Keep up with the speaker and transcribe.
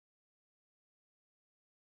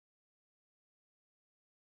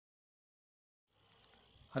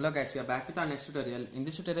Hello guys, we are back with our next tutorial. In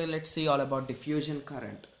this tutorial, let's see all about diffusion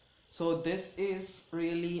current. So this is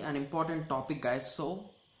really an important topic guys. So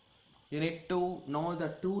you need to know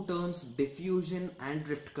the two terms diffusion and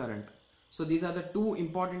drift current. So these are the two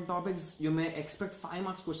important topics. You may expect 5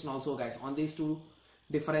 marks question also guys on these two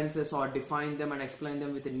differences, or define them and explain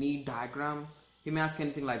them with a neat diagram. You may ask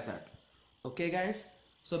anything like that. Okay guys,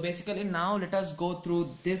 so basically now let us go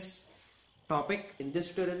through this topic. In this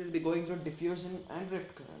tutorial we'll be going through diffusion and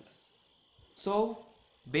drift current. So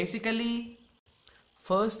basically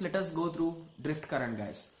first let us go through drift current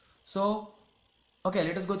guys. So okay,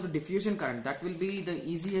 let us go through diffusion current. That will be the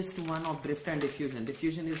easiest one of drift and diffusion.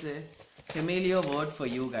 Diffusion is a familiar word for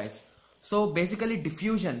you guys. So basically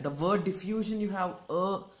diffusion, the word diffusion you have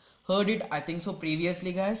heard it I think so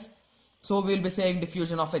previously guys. So we'll be saying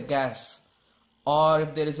diffusion of a gas, or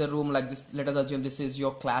if there is a room like this, let us assume this is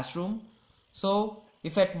your classroom. So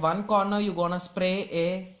if at one corner you're gonna spray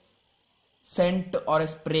a scent or a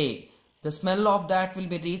spray, the smell of that will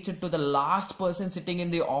be reached to the last person sitting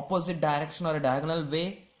in the opposite direction or a diagonal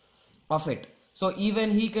way of it. So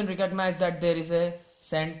even he can recognize that there is a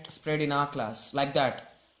scent spread in our class. Like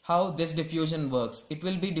that, how this diffusion works. It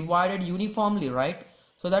will be divided uniformly, right?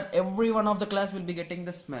 So that every one of the class will be getting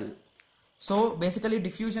the smell. So basically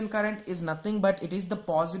diffusion current is nothing but it is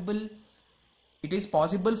possible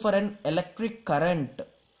for an electric current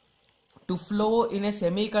to flow in a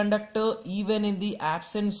semiconductor even in the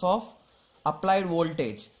absence of applied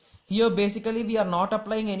voltage. Here basically we are not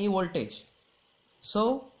applying any voltage.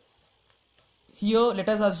 So here let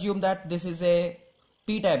us assume that this is a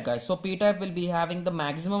p-type guys. So p-type will be having the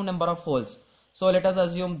maximum number of holes. So let us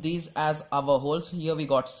assume these as our holes. Here we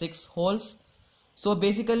got 6 holes. So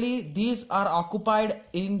basically these are occupied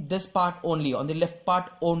in this part only, on the left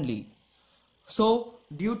part only. So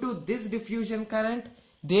due to this diffusion current,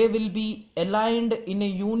 they will be aligned in a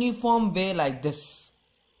uniform way like this.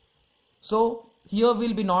 So here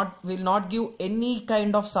will not give any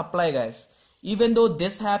kind of supply guys, even though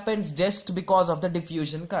this happens just because of the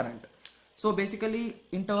diffusion current. So basically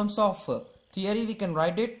in terms of theory we can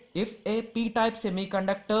write it: if a p-type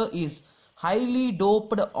semiconductor is highly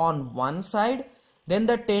doped on one side, then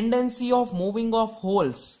the tendency of moving of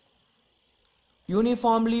holes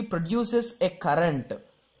uniformly produces a current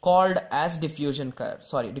called as diffusion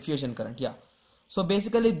current. Yeah. So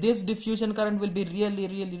basically this diffusion current will be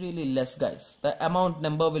really less guys. The amount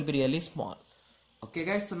number will be really small. Okay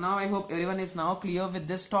guys, so now I hope everyone is now clear with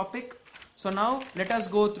this topic. So now let us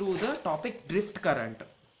go through the topic drift current.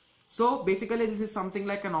 So basically this is something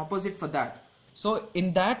like an opposite for that. So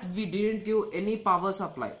in that we didn't give any power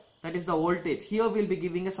supply, that is the voltage. Here we'll be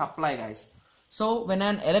giving a supply guys. So when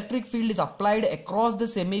an electric field is applied across the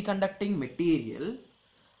semiconducting material,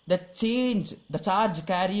 the charge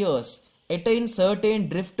carriers attain certain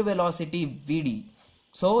drift velocity Vd.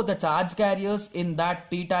 So the charge carriers in that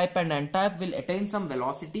p-type and n-type will attain some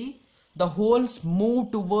velocity. The holes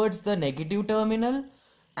move towards the negative terminal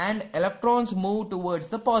and electrons move towards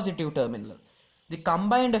the positive terminal. The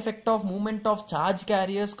combined effect of movement of charge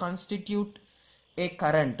carriers constitute a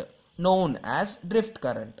current known as drift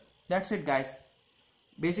current. That's it guys.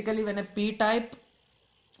 Basically when a p-type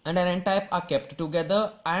and an n-type are kept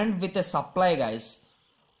together and with a supply guys.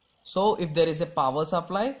 So if there is a power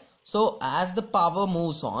supply, so as the power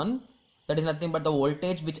moves on, that is nothing but the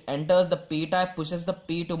voltage which enters the p-type pushes the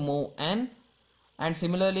p to move n, and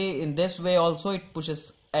similarly in this way also it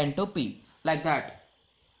pushes n to p, like that.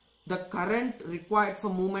 The current required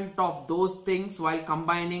for movement of those things while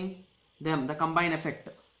combining them, the combined effect,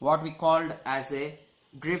 what we called as a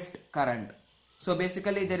drift current. So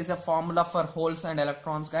basically there is a formula for holes and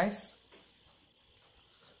electrons guys.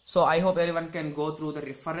 So I hope everyone can go through the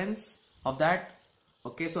reference of that.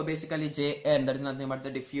 Okay, so basically Jn, that is nothing but the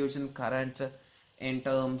diffusion current in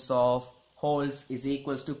terms of holes is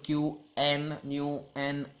equals to Qn nu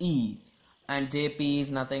n e, and Jp is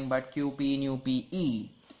nothing but Qp nu p e.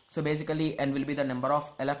 So basically n will be the number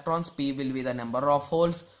of electrons, p will be the number of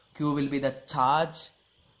holes, q will be the charge,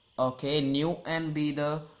 okay, nu n be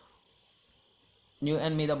the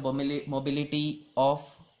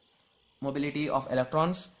mobility of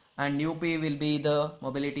electrons, and nu p will be the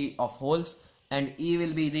mobility of holes, and E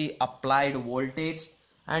will be the applied voltage,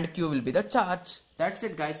 and Q will be the charge. That's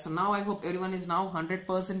it guys. So now I hope everyone is now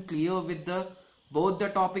 100% clear with both the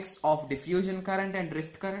topics of diffusion current and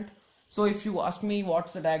drift current. So if you ask me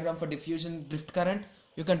what's the diagram for diffusion drift current,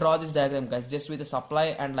 you can draw this diagram guys, just with the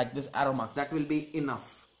supply and like this arrow marks. That will be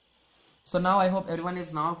enough. So now I hope everyone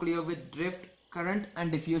is now clear with drift current and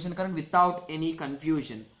diffusion current without any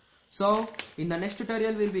confusion. So in the next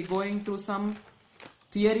tutorial we'll be going through some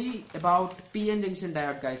theory about p-n junction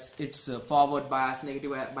diode, guys. It's forward bias,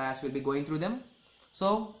 negative bias. We'll be going through them.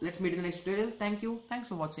 So let's meet in the next tutorial. Thank you. Thanks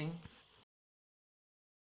for watching.